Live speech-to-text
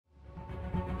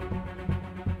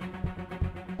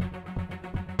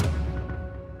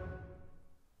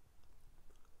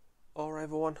Hi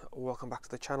everyone, welcome back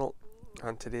to the channel,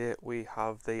 and today we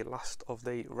have the last of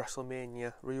the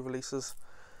Wrestlemania re-releases,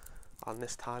 and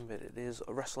this time it is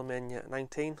Wrestlemania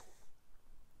 19.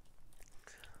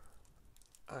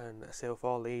 And I say with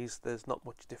all these, there's not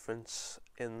much difference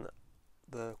in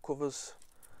the covers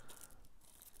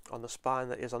on the spine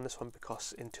that is on this one,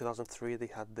 because in 2003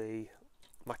 they had the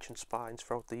matching spines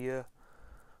throughout the year,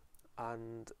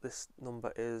 and this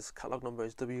number is, catalogue number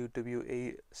is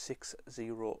WWE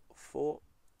 604.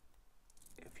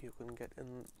 If you can get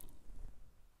in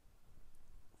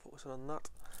focusing on that,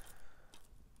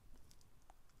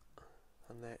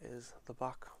 and there is the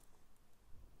back.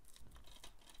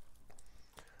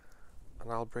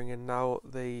 And I'll bring in now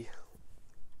the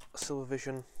Silver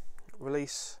Vision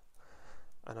release.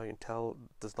 I know you can tell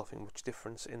there's nothing much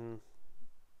difference in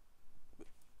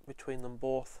between them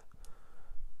both.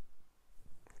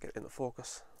 Get in the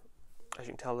focus. As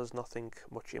you can tell, there's nothing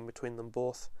much in between them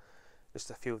both.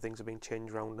 Just a few things have been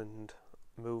changed around and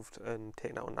moved and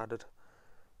taken out and added.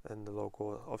 And the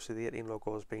logo, obviously the 18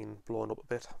 logo, has been blown up a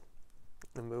bit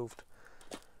and moved.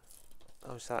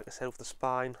 Obviously, like I said, with the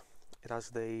spine, it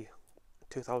has the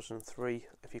 2003.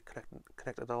 If you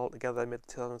connect it all together, mid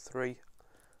 2003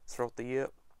 throughout the year.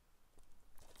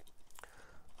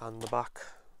 And the back,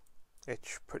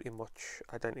 it's pretty much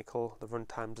identical. The run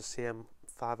time's the same,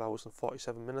 5 hours and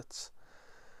 47 minutes.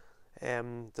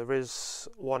 There is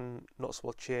one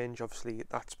noticeable change. Obviously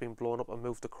that's been blown up and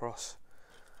moved across,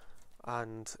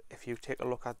 and if you take a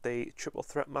look at the triple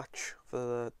threat match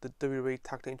for the WWE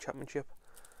Tag Team Championship,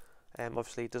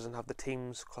 obviously it doesn't have the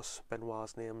teams because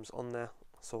Benoit's name's on there,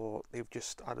 so they've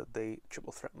just added the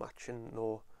triple threat match and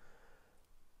no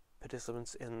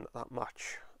participants in that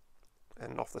match.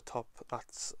 And off the top,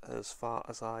 that's as far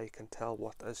as I can tell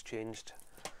what has changed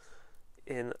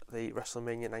in the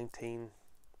Wrestlemania 19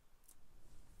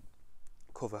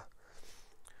 cover.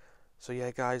 So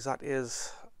yeah guys, that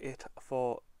is it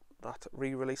for that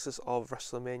re-releases of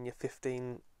Wrestlemania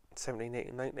 15, 17,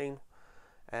 18, 19.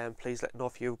 Please let me know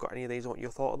if you've got any of these and what you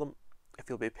thought of them, if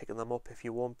you'll be picking them up, if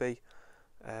you won't be.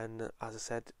 And as I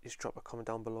said, just drop a comment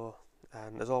down below,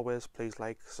 and as always, please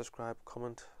like, subscribe,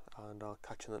 comment, and I'll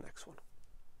catch you in the next one.